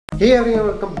Hey everyone,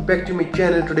 welcome back to my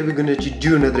channel. Today we're going to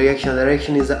do another reaction. The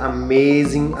reaction is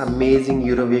amazing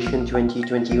Eurovision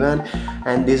 2021,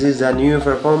 and this is a new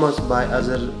performance by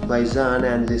Azerbaijan,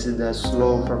 and this is the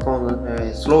slow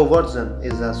performance, slow version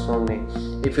is the song name.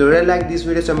 If you really like this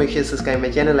video, so make sure to subscribe my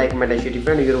channel, like my share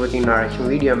friend. If you're watching the reaction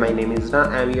video, my name is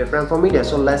Ran. I'm your friend from media.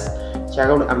 So let's check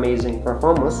out amazing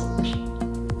performance.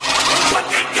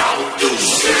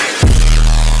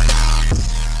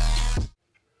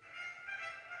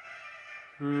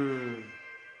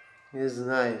 It's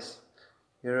nice.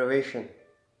 Eurovision.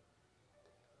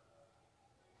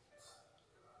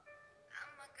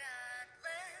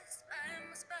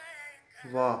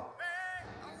 Wow.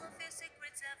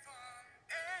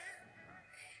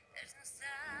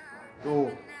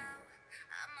 Oh.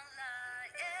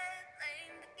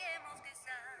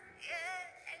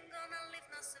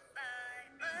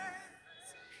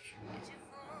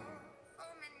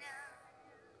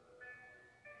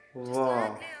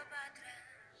 Wow.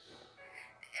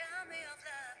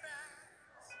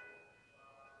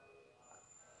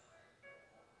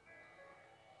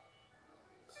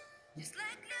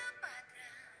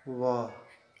 Wow.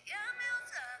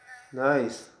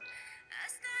 Nice.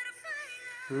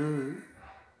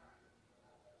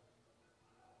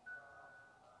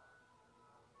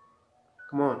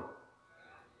 Come on.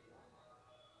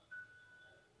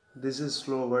 This is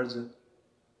slow version.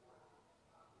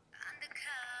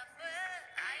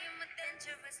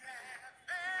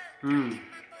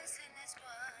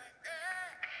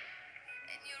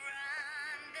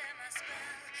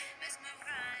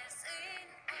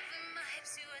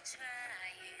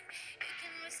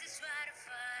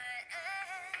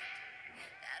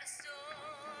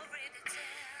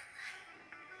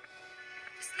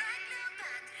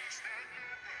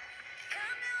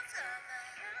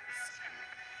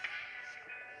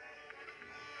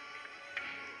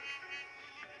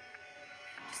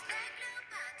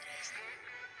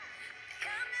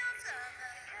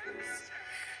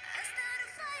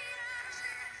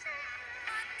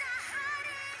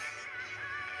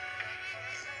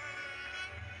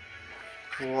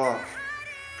 Wow.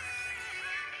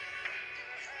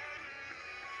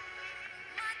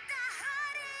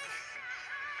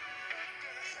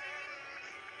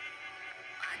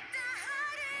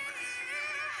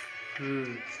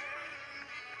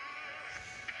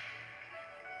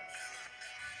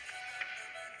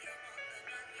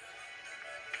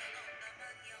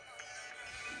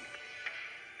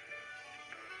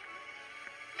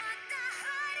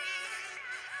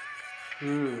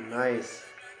 Nice.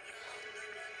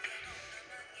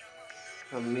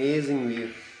 Amazing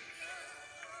view.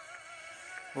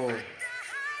 Oh,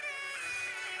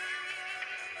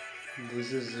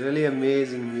 this is really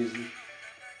amazing music.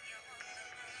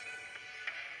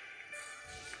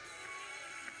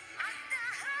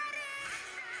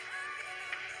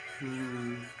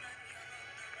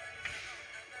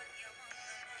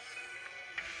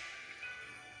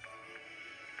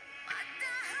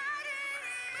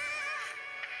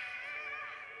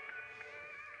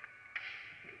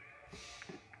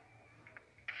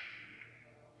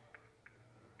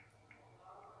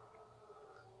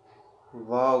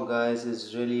 Wow guys,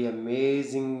 it's really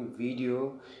amazing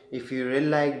video. If you really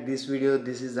like this video,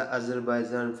 this is the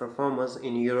Azerbaijan performance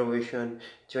in Eurovision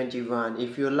 21.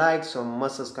 If you like, so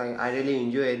must subscribe. I really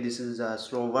enjoy it. This is a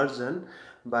slow version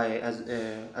by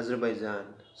Azerbaijan.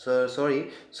 So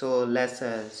sorry, so let's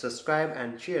subscribe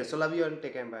and share. So love you all,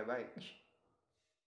 take care, bye bye.